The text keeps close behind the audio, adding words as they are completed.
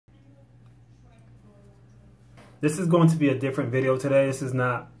This is going to be a different video today. This is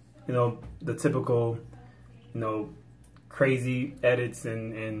not, the typical, crazy edits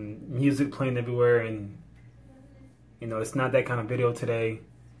and music playing everywhere, and it's not that kind of video today.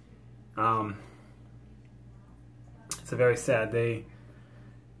 It's a very sad day,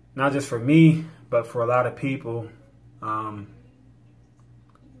 not just for me, but for a lot of people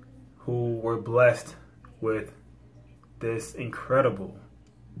who were blessed with this incredible,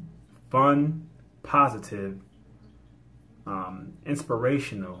 fun, positive,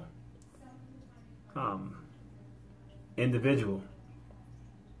 inspirational individual.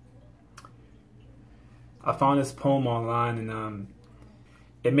 I found this poem online, and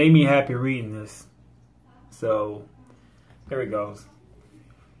it made me happy reading this. So here it goes.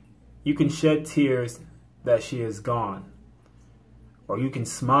 You can shed tears that she is gone, or you can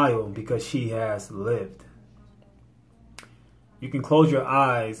smile because she has lived. You can close your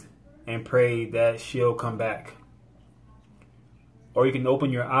eyes and pray that she'll come back, or you can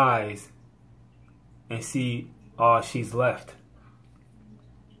open your eyes and see all she's left.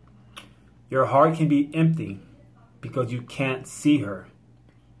 Your heart can be empty because you can't see her,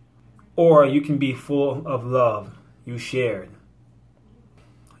 or you can be full of love you shared.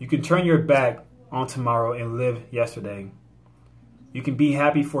 You can turn your back on tomorrow and live yesterday. You can be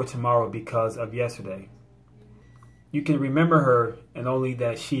happy for tomorrow because of yesterday. You can remember her and only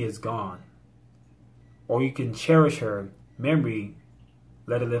that she is gone, or you can cherish her memory,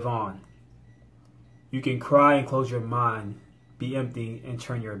 let it live on. You can cry and close your mind, be empty and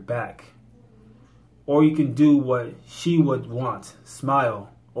turn your back. Or you can do what she would want, smile,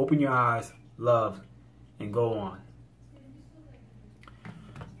 open your eyes, love, and go on.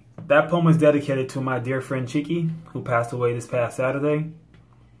 That poem is dedicated to my dear friend Chickee, who passed away this past Saturday.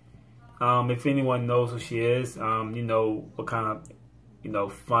 If anyone knows who she is, you know what kind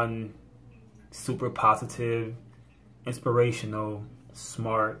of, fun, super positive, inspirational,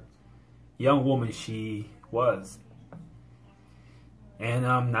 smart, young woman she was. And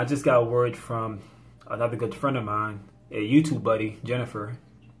I just got a word from another good friend of mine, a YouTube buddy, Jennifer.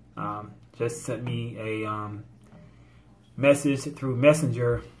 Just sent me a message through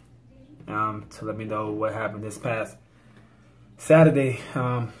Messenger to let me know what happened this past Saturday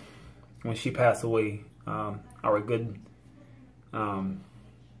when she passed away. Our good,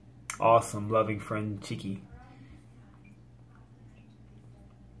 awesome, loving friend Chickee.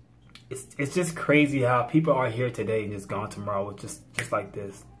 It's just crazy how people are here today and just gone tomorrow, just like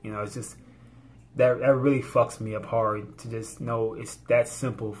this. It's just that really fucks me up hard to just know it's that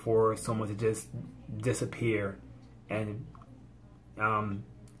simple for someone to just disappear and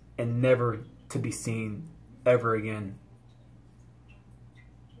never to be seen ever again.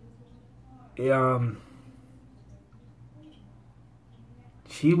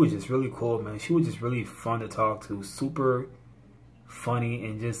 She was just really cool, man. She was just really fun to talk to, super funny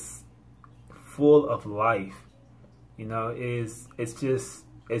and just full of life. It's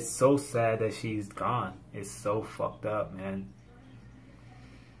so sad that she's gone. It's so fucked up, man.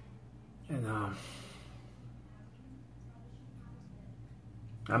 And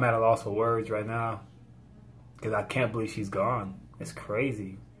I'm at a loss for words right now because I can't believe she's gone. It's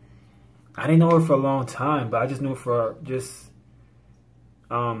crazy. I didn't know her for a long time, but I just knew her for just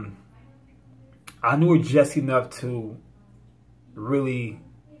I knew her just enough to really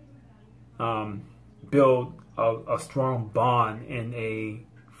build a strong bond and a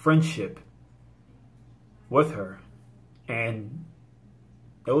friendship with her. And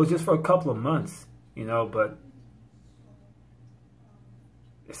it was just for a couple of months, but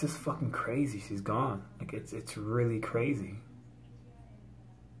it's just fucking crazy. She's gone. Like, it's really crazy.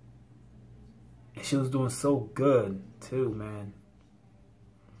 And she was doing so good too, man.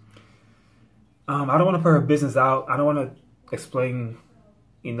 I don't want to put her business out. I don't want to explain,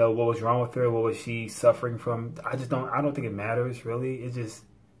 what was wrong with her, what was she suffering from. I don't think it matters really. It's just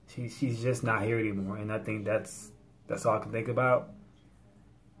she's just not here anymore, and I think that's all I can think about.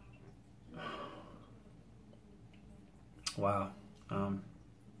 Wow.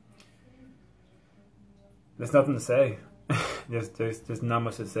 There's nothing to say. there's not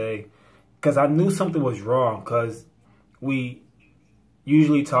much to say, because I knew something was wrong, because we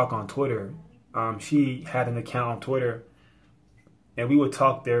usually talk on Twitter. She had an account on Twitter, and we would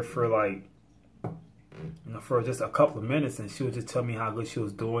talk there for like, for just a couple of minutes, and she would just tell me how good she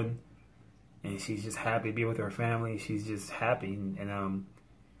was doing, and she's just happy to be with her family. She's just happy, and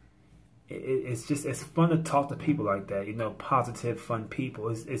it's fun to talk to people like that. Positive, fun people.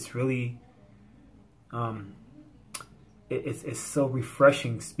 It's really it's so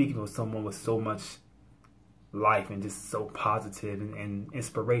refreshing speaking with someone with so much life and just so positive and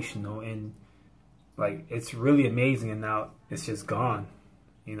inspirational, and Like, it's really amazing, and now it's just gone,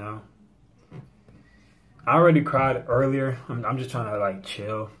 you know? I already cried earlier. I'm just trying to, like,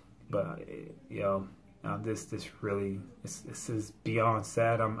 chill. But, yo, this really, this is beyond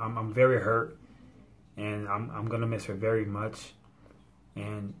sad. I'm very hurt, and I'm going to miss her very much.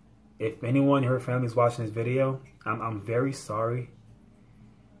 And if anyone in her family is watching this video, I'm very sorry.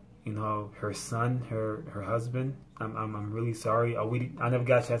 You know, her son, her husband, I'm really sorry. I never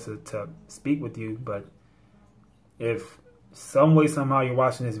got a chance to speak with you, but if some way, somehow you're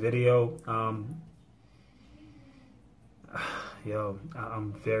watching this video, yo,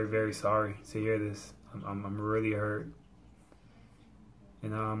 I'm very, very sorry to hear this. I'm really hurt.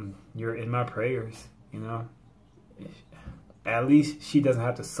 And you're in my prayers, you know. At least she doesn't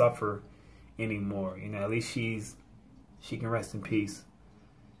have to suffer anymore. You know, at least she can rest in peace.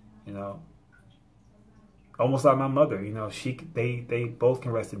 You know, almost like my mother. You know, they both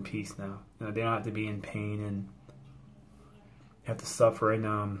can rest in peace now. You know, they don't have to be in pain and have to suffer, and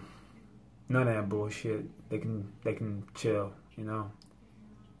none of that bullshit. They can chill. You know,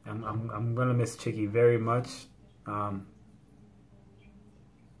 I'm gonna miss Chickee very much. You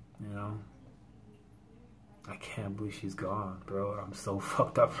know, I can't believe she's gone, bro. I'm so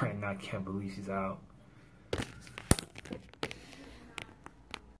fucked up right now. I can't believe she's out.